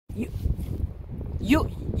You,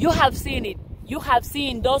 you have seen it. You have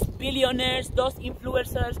seen those billionaires, those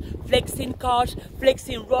influencers flexing cars,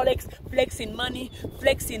 flexing Rolex, flexing money,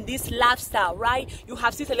 flexing this lifestyle, right? You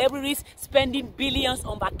have seen celebrities spending billions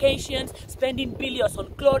on vacations, spending billions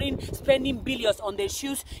on clothing, spending billions on their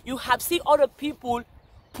shoes. You have seen other people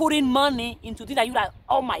putting money into things that you're like,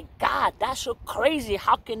 oh my God, that's so crazy.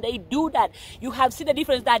 How can they do that? You have seen the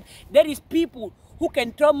difference that there is people who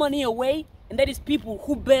can throw money away and there is people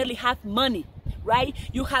who barely have money, right?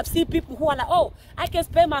 You have seen people who are like, oh, I can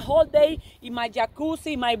spend my whole day in my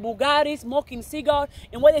jacuzzi, my Bugatti, smoking cigar,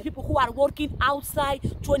 and where the people who are working outside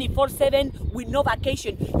 24/7 with no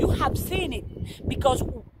vacation. You have seen it because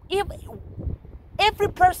if every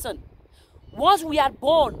person, once we are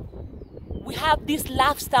born, we have this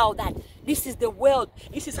lifestyle that this is the world,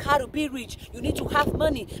 this is how to be rich. You need to have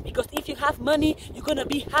money because if you have money, you're gonna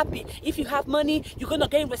be happy. If you have money, you're gonna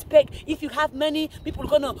gain respect. If you have money, people are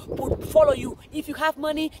gonna follow you. If you have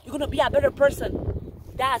money, you're gonna be a better person.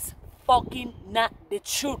 That's fucking not the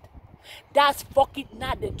truth. That's fucking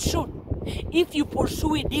not the truth. If you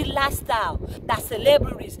pursue this lifestyle that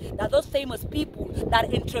celebrities, that those famous people,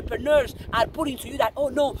 that entrepreneurs are putting to you that, oh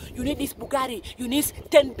no, you need this Bugatti, you need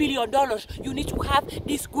 $10 billion, you need to have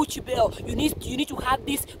this Gucci belt, you need to have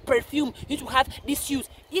this perfume, you need to have these shoes.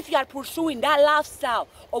 If you are pursuing that lifestyle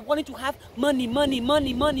of wanting to have money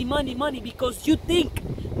because you think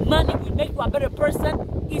money will make you a better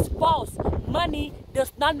person, it's false. Money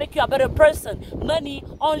does not make you a better person. Money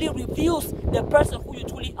only reveals the person who you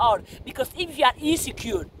truly are. Because if you are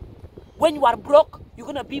insecure, when you are broke, you're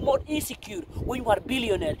going to be more insecure when you are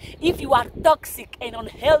billionaire. If you are toxic and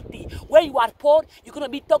unhealthy, when you are poor, you're going to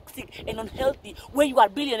be toxic and unhealthy when you are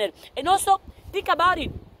billionaire. And also, think about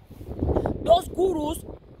it. Those gurus,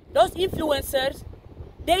 those influencers,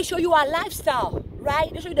 they show you a lifestyle,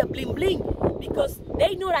 right? They show you the bling bling because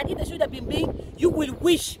they know that if they show you the bling bling, you will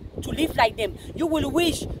wish to live like them. You will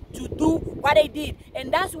wish to do what they did.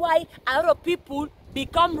 And that's why a lot of people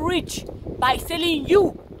become rich by selling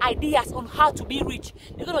you ideas on how to be rich.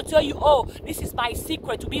 They're going to tell you, oh, this is my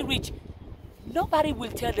secret to be rich. Nobody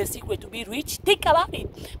will tell the secret to be rich. Think about it.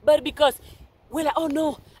 But because we're like, oh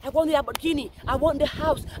no, I want the Lamborghini, I want the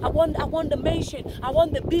house, I want the mansion, I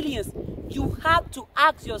want the billions. You have to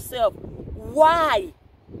ask yourself, why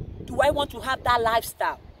do I want to have that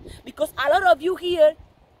lifestyle? Because a lot of you here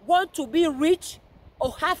want to be rich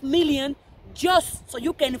or have millions just so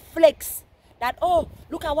you can flex that, oh,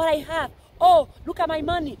 look at what I have. Oh, look at my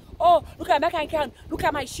money. Oh, look at my bank account. Look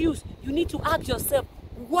at my shoes. You need to ask yourself,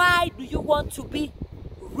 why do you want to be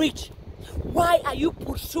rich? Why are you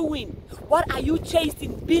pursuing? What are you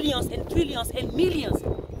chasing billions and trillions and millions?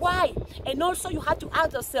 Why? And also you have to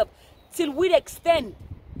ask yourself, till what extent,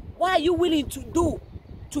 what are you willing to do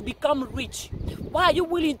to become rich? What are you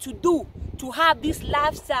willing to do to have this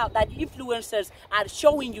lifestyle that influencers are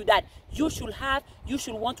showing you that you should have, you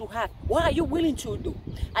should want to have? What are you willing to do?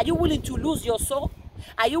 Are you willing to lose your soul?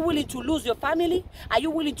 Are you willing to lose your family? Are you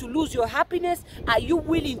willing to lose your happiness? Are you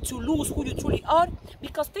willing to lose who you truly are?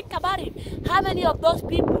 Because think about it. How many of those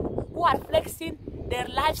people who are flexing their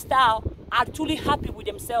lifestyle are truly happy with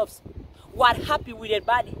themselves? Who are happy with their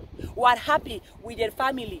body? Who are happy with their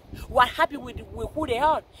family? Who are happy with who they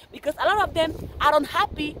are? Because a lot of them are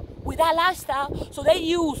unhappy with that lifestyle, so they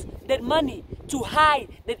use their money to hide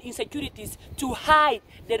their insecurities, to hide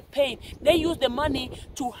their pain. They use the money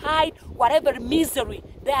to hide whatever misery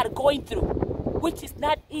they are going through, which is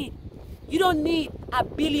not it. You don't need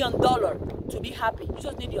 $1 billion to be happy. You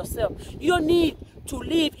just need yourself. You don't need to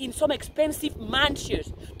live in some expensive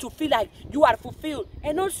mansions to feel like you are fulfilled.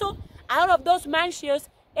 And also, a lot of those mansions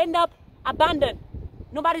end up abandoned.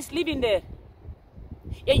 Nobody's living there.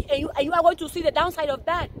 And you are going to see the downside of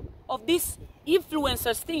that, of these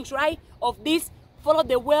influencers things, right? Of this follow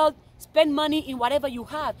the world, spend money in whatever you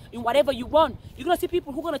have, in whatever you want. You're going to see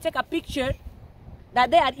people who are going to take a picture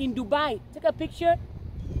that they are in Dubai. Take a picture,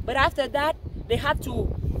 but after that, they have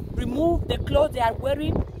to remove the clothes they are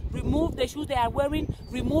wearing, remove the shoes they are wearing,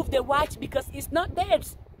 remove the watch because it's not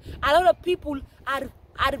theirs. A lot of people are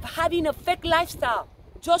having a fake lifestyle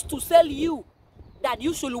just to sell you that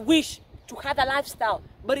you should wish to have a lifestyle,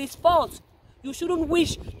 but it's false. You shouldn't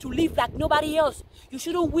wish to live like nobody else. You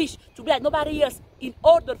shouldn't wish to be like nobody else in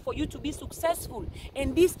order for you to be successful.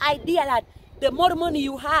 And this idea that the more money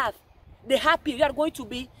you have, the happier you are going to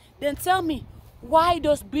be, then tell me, why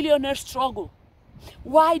does billionaires struggle?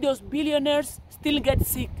 Why does billionaires still get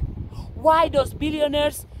sick? Why does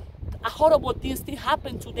billionaires, horrible things still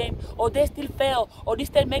happen to them, or they still fail, or they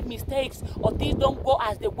still make mistakes, or things don't go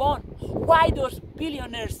as they want? Why does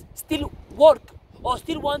billionaires still work or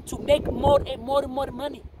still want to make more and more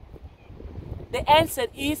money? The answer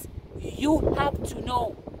is you have to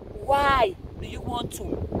know why do you want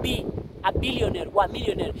to be a billionaire or a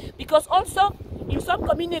millionaire. Because also in some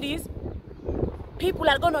communities, people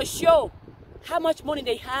are going to show how much money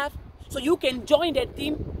they have so you can join their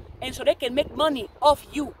team and so they can make money off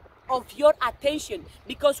you, of your attention.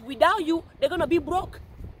 Because without you, they're going to be broke.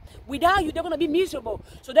 Without you, they're going to be miserable.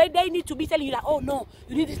 So they need to be telling you that, oh no,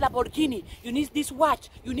 you need this Lamborghini, you need this watch,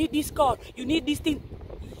 you need this car, you need this thing.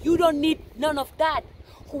 You don't need none of that.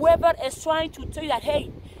 Whoever is trying to tell you that,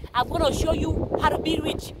 hey, I'm going to show you how to be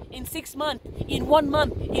rich in 6 months, in 1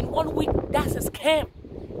 month, in 1 week, that's a scam.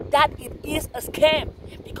 That it is a scam.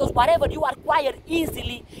 Because whatever you acquire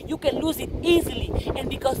easily, you can lose it easily. And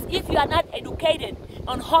because if you are not educated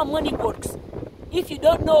on how money works, if you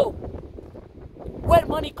don't know where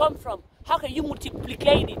money comes from, how can you multiply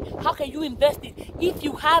it? How can you invest it? If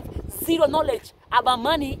you have zero knowledge about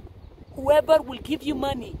money, whoever will give you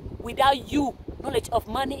money without you knowledge of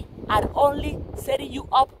money are only setting you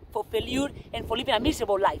up for failure and for living a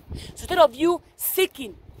miserable life. So instead of you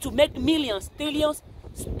seeking to make millions, trillions,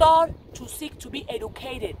 start to seek to be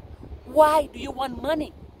educated. Why do you want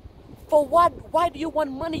money? For what? Why do you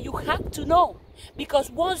want money? You have to know.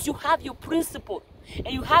 Because once you have your principle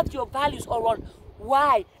and you have your values around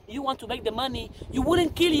why you want to make the money, you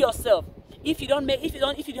wouldn't kill yourself. If you don't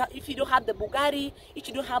have the Bugatti, if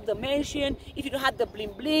you don't have the mansion, if you don't have the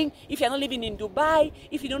bling bling, if you're not living in Dubai,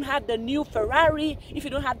 if you don't have the new Ferrari, if you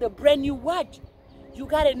don't have the brand new watch, you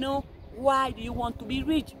gotta know why do you want to be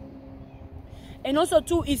rich. And also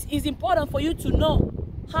too, it's important for you to know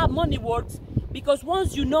how money works, because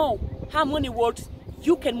once you know how money works,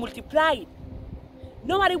 you can multiply it.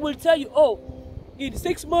 Nobody will tell you, oh, in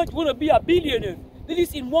 6 months you're gonna be a billionaire. This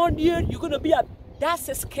is in 1 year you're gonna be that's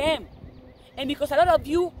a scam. And because a lot of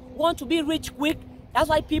you want to be rich quick, that's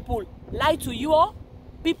why people lie to you all,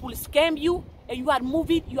 people scam you, and you are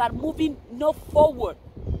moving not forward.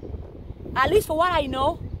 At least for what I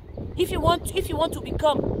know, if you want to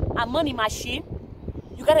become a money machine,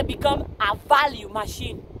 you gotta become a value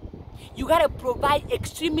machine. You gotta provide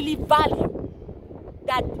extremely value,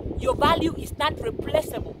 that your value is not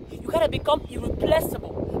replaceable. You gotta become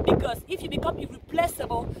irreplaceable. Because if you become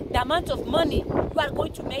irreplaceable, the amount of money you are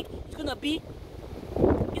going to make is gonna be,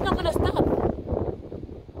 it's not gonna stop.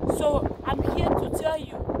 So I'm here to tell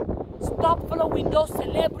you, stop following those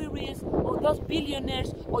celebrities or those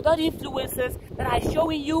billionaires or those influencers that are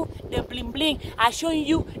showing you their bling bling, are showing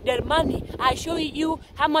you their money, are showing you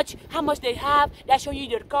how much they have, they're showing you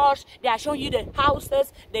their cars, they are showing you their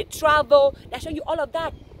houses, they travel, they're showing you all of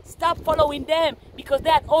that. Stop following them, because they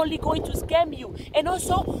are only going to scam you. And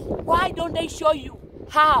also, why don't they show you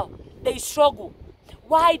how they struggle?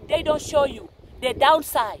 Why they don't show you the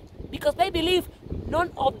downside? Because they believe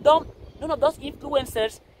none of those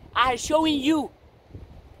influencers are showing you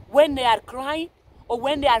when they are crying, or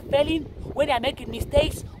when they are failing, when they are making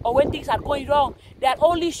mistakes, or when things are going wrong. They are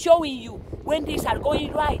only showing you when things are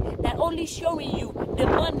going right. They are only showing you the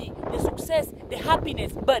money, the success, the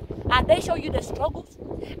happiness. But are they showing you the struggles?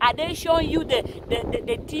 Are they showing you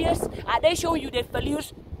the tears? Are they showing you the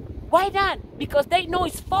failures? Why not? Because they know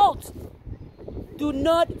it's false. Do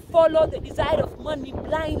not follow the desire of money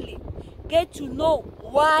blindly. Get to know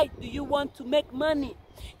why do you want to make money.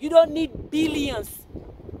 You don't need billions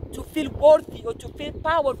to feel worthy or to feel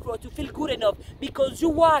powerful or to feel good enough, because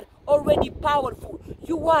you are already powerful.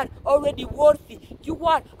 You are already worthy. You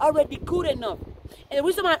are already good enough. And the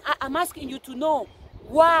reason I'm asking you to know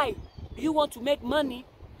why do you want to make money,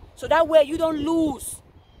 so that way you don't lose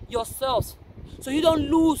yourself, so you don't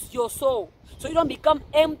lose your soul, so you don't become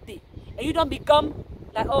empty, and you don't become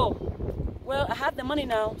like, oh, well, I have the money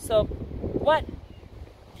now, so what?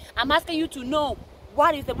 I'm asking you to know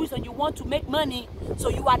what is the reason you want to make money, so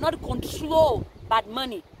you are not controlled by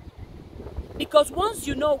money. Because once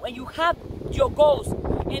you know and you have your goals,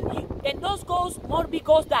 and those goals must be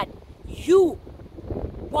goals that you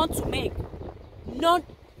want to make.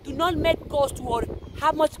 Do not make goals toward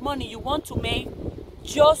how much money you want to make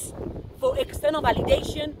just for external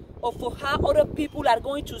validation, or for how other people are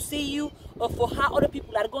going to see you, or for how other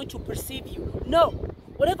people are going to perceive you. No.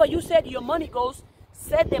 Whatever you set your money goals,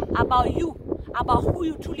 set them about you, about who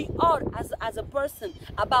you truly are as a person,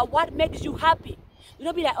 about what makes you happy. You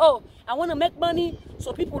don't be like, oh, I want to make money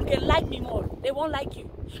so people can like me more. They won't like you.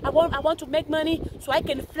 I want to make money so I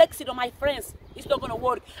can flex it on my friends. It's not going to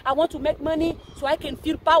work. I want to make money so I can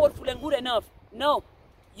feel powerful and good enough. No.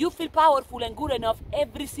 You feel powerful and good enough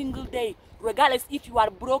every single day, regardless if you are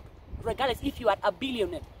broke, regardless if you are a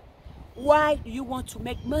billionaire. Why do you want to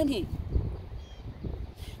make money?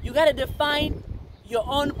 You got to define your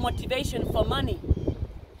own motivation for money.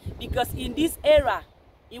 Because in this era,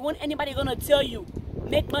 you want anybody gonna tell you,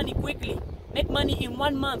 make money quickly, make money in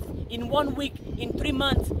 1 month, in 1 week, in 3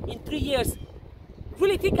 months, in 3 years.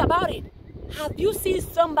 Really think about it. Have you seen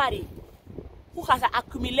somebody who has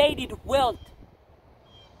accumulated wealth?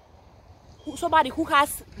 Somebody who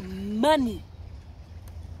has money,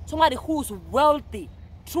 somebody who's wealthy,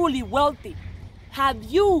 truly wealthy. Have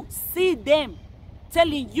you seen them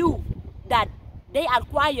telling you that they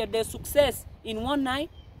acquired their success in 1 night,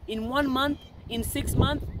 in 1 month, in 6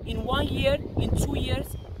 months, in 1 year, in 2 years?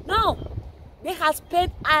 No, they have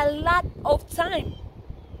spent a lot of time.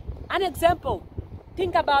 An example,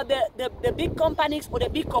 think about the big companies or the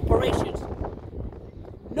big corporations.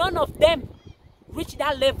 None of them reach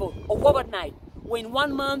that level of overnight, or in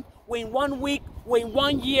 1 month, or in 1 week, or in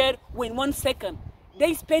 1 year, or in 1 second.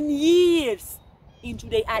 They spend years into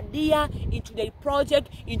their idea, into their project,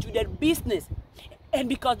 into their business. And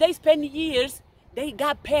because they spend years, they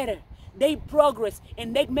got better, they progress,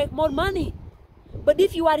 and they make more money. But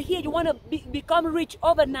if you are here, you want to become rich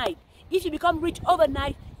overnight. If you become rich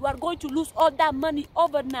overnight, you are going to lose all that money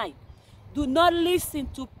overnight. Do not listen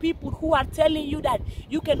to people who are telling you that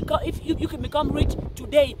you can, if you can become rich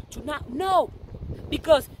today, tonight. No,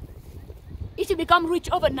 because if you become rich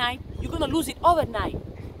overnight, you're going to lose it overnight.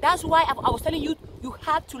 That's why I was telling you, you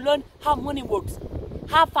have to learn how money works.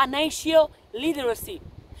 Have financial literacy,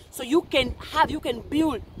 so you can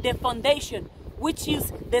build the foundation, which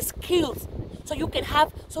is the skills. So you can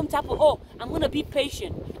have some type of, oh, I'm going to be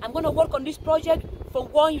patient. I'm going to work on this project for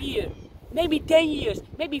 1 year, maybe 10 years,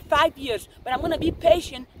 maybe 5 years. But I'm going to be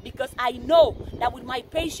patient because I know that with my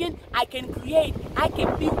patience, I can create, I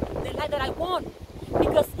can build the life that I want.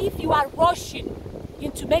 Because if you are rushing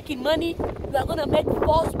into making money, you are going to make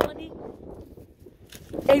false money.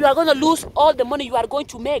 And you are going to lose all the money you are going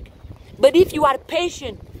to make. But if you are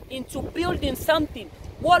patient into building something,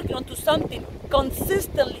 working onto something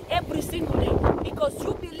consistently every single day, because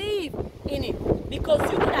you believe in it, because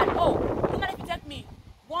you know that, oh, no matter if it takes me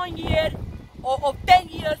 1 year or 10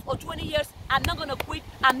 years or 20 years, I'm not going to quit,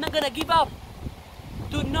 I'm not going to give up.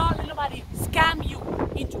 Do not let nobody scam you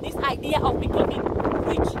into this idea of becoming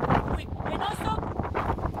rich quick. And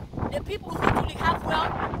also, the people who truly have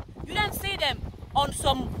wealth, you don't see them on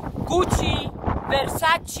some Gucci,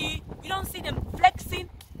 Versace, you don't see them flexing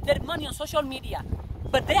their money on social media,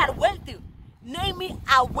 but they are wealthy. Name me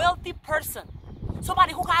a wealthy person,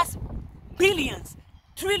 somebody who has billions,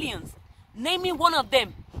 trillions. Name me one of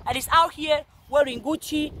them that is out here wearing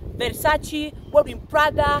Gucci, Versace, wearing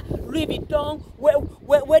Prada, Louis Vuitton,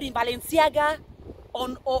 wearing Balenciaga,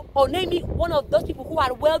 or name me one of those people who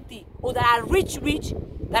are wealthy or that are rich,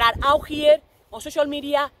 that are out here on social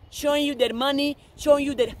media showing you their money, showing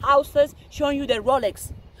you their houses, showing you their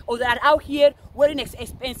Rolex, or that are out here wearing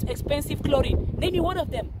expensive clothing. Name me one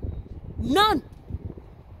of them. None.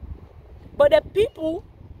 But the people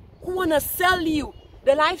who want to sell you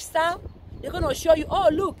the lifestyle, they're going to show you, oh,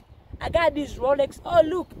 look, I got this Rolex. Oh,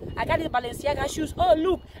 look, I got these Balenciaga shoes. Oh,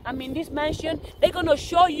 look, I'm in this mansion. They're going to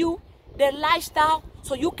show you the lifestyle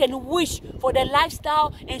so you can wish for the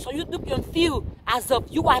lifestyle, and so you can feel as if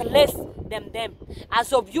you are less than them,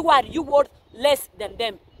 as if you worth less than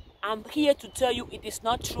them. I'm here to tell you it is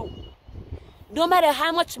not true. No matter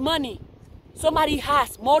how much money somebody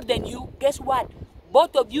has more than you, guess what?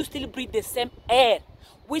 Both of you still breathe the same air,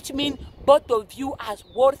 which means both of you are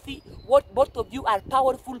worthy, both of you are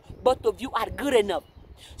powerful, both of you are good enough.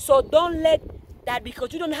 So don't let that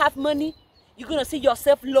because you don't have money, you're going to see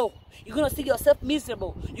yourself low. You're going to see yourself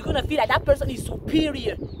miserable. You're going to feel like that person is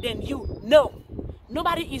superior than you. No.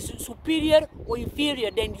 Nobody is superior or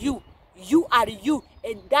inferior than you. You are you,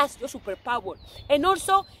 and that's your superpower. And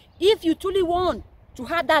also, if you truly want to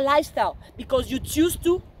have that lifestyle because you choose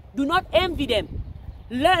to, do not envy them.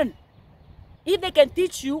 Learn. If they can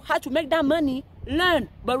teach you how to make that money, learn.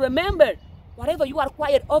 But remember, whatever you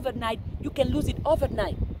acquire overnight, you can lose it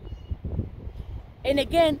overnight. And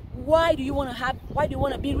again, why do you want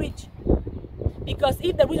to be rich? Because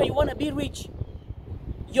if the reason you want to be rich,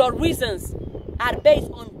 your reasons are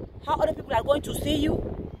based on how other people are going to see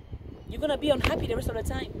you, you're going to be unhappy the rest of the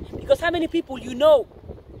time. Because how many people you know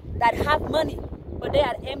that have money, but they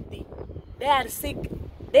are empty, they are sick,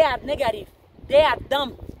 they are negative, they are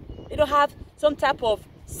dumb, they don't have some type of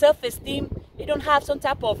self-esteem, they don't have some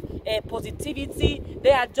type of positivity,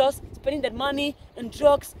 they are just spending their money on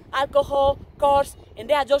drugs, alcohol, cars, and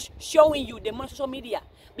they are just showing you the money on social media.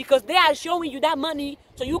 Because they are showing you that money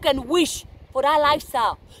so you can wish for that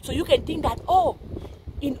lifestyle. So you can think that, oh,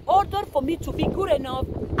 in order for me to be good enough,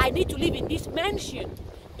 I need to live in this mansion.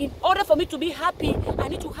 In order for me to be happy, I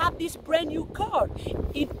need to have this brand new car.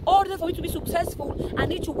 In order for me to be successful, I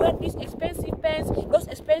need to wear these expensive pants, those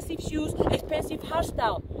expensive shoes, expensive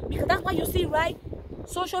hairstyle. Because that's what you see, right?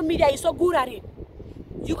 Social media is so good at it.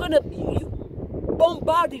 You're gonna be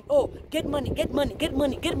bombarded. Oh, get money, get money, get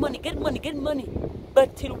money, get money, get money, get money.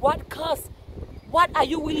 But till what cost? What are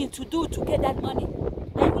you willing to do to get that money?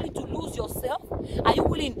 Are you willing to lose yourself? Are you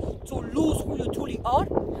willing to lose who you truly are?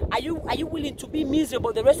 Are you willing to be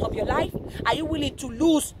miserable the rest of your life? Are you willing to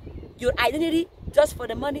lose your identity just for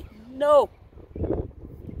the money? No.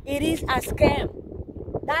 It is a scam.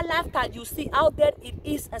 That lifestyle you see out there, it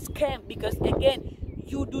is a scam, because again,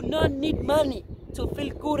 you do not need money to feel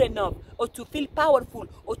good enough, or to feel powerful,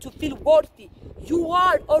 or to feel worthy. You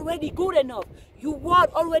are already good enough. You are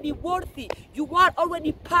already worthy. You are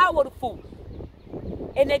already powerful.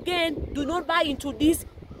 And again, do not buy into this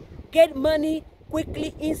get money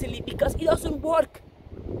quickly, easily, because it doesn't work.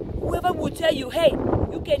 Whoever will tell you, hey,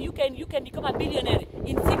 you can become a billionaire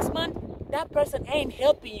in 6 months, that person ain't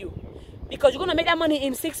helping you, because you're gonna make that money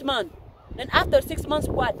in 6 months. And after 6 months,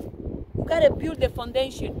 what? You gotta build the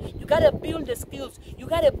foundation. You gotta build the skills. You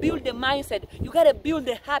gotta build the mindset. You gotta build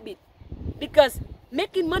the habit, because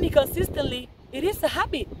making money consistently, it is a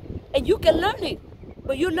habit, and you can learn it.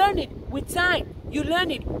 But you learn it with time. You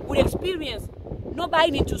learn it with experience. Not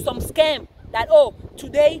buying into some scam that, oh,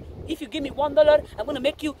 today, if you give me $1, I'm going to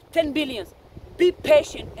make you 10 billion. Be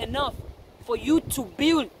patient enough for you to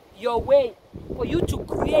build your way, for you to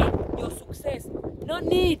create your success. No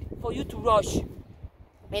need for you to rush.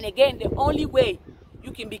 And again, the only way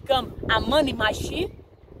you can become a money machine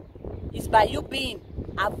is by you being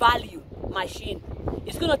a value machine.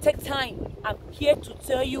 It's going to take time. I'm here to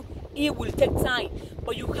tell you it will take time.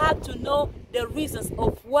 But you have to know the reasons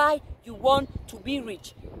of why you want to be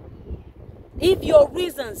rich. If your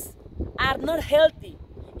reasons are not healthy,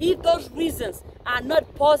 if those reasons are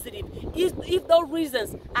not positive, if those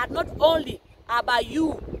reasons are not only about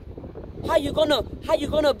you, how you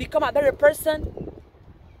gonna become a better person?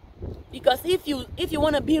 Because if you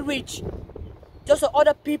want to be rich, just so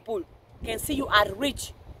other people can see you as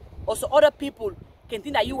rich, or so other people can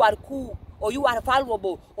think that you are cool, or you are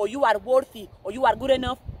valuable, or you are worthy, or you are good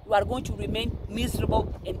enough, you are going to remain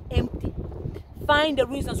miserable and empty. Find the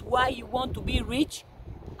reasons why you want to be rich.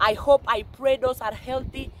 I hope, I pray those are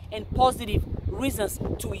healthy and positive reasons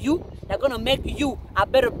to you. They're going to make you a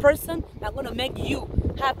better person. They're going to make you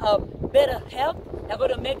have a better health. They're going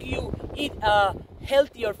to make you eat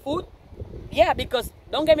healthier food. Yeah, because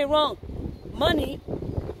don't get me wrong, money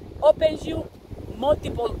opens you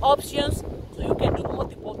multiple options, so you can do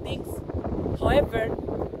multiple things. However,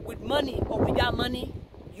 with money or without money,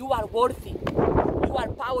 you are worthy, you are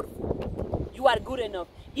powerful, you are good enough.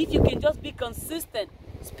 If you can just be consistent,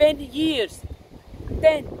 spend years,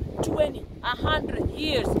 10, 20, 100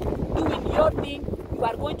 years doing your thing, you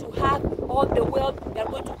are going to have all the wealth, you are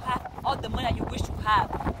going to have all the money you wish to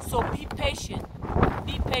have. So be patient,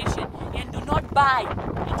 and do not buy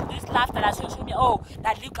into this lifestyle that social media. Oh,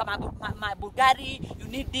 that look at my Bugatti, you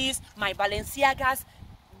need this, my Balenciagas,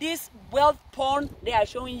 this wealth porn they are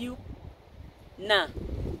showing you. Nah.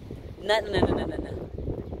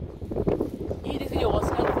 If this video was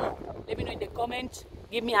helpful, let me know in the comments.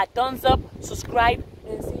 Give me a thumbs up, subscribe,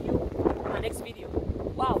 and see you in my next video.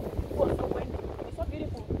 Wow, it was so windy. It's so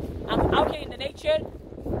beautiful. I'm out here in the nature,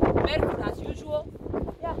 barefoot as usual.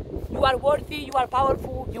 Yeah, you are worthy, you are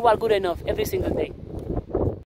powerful, you are good enough every single day.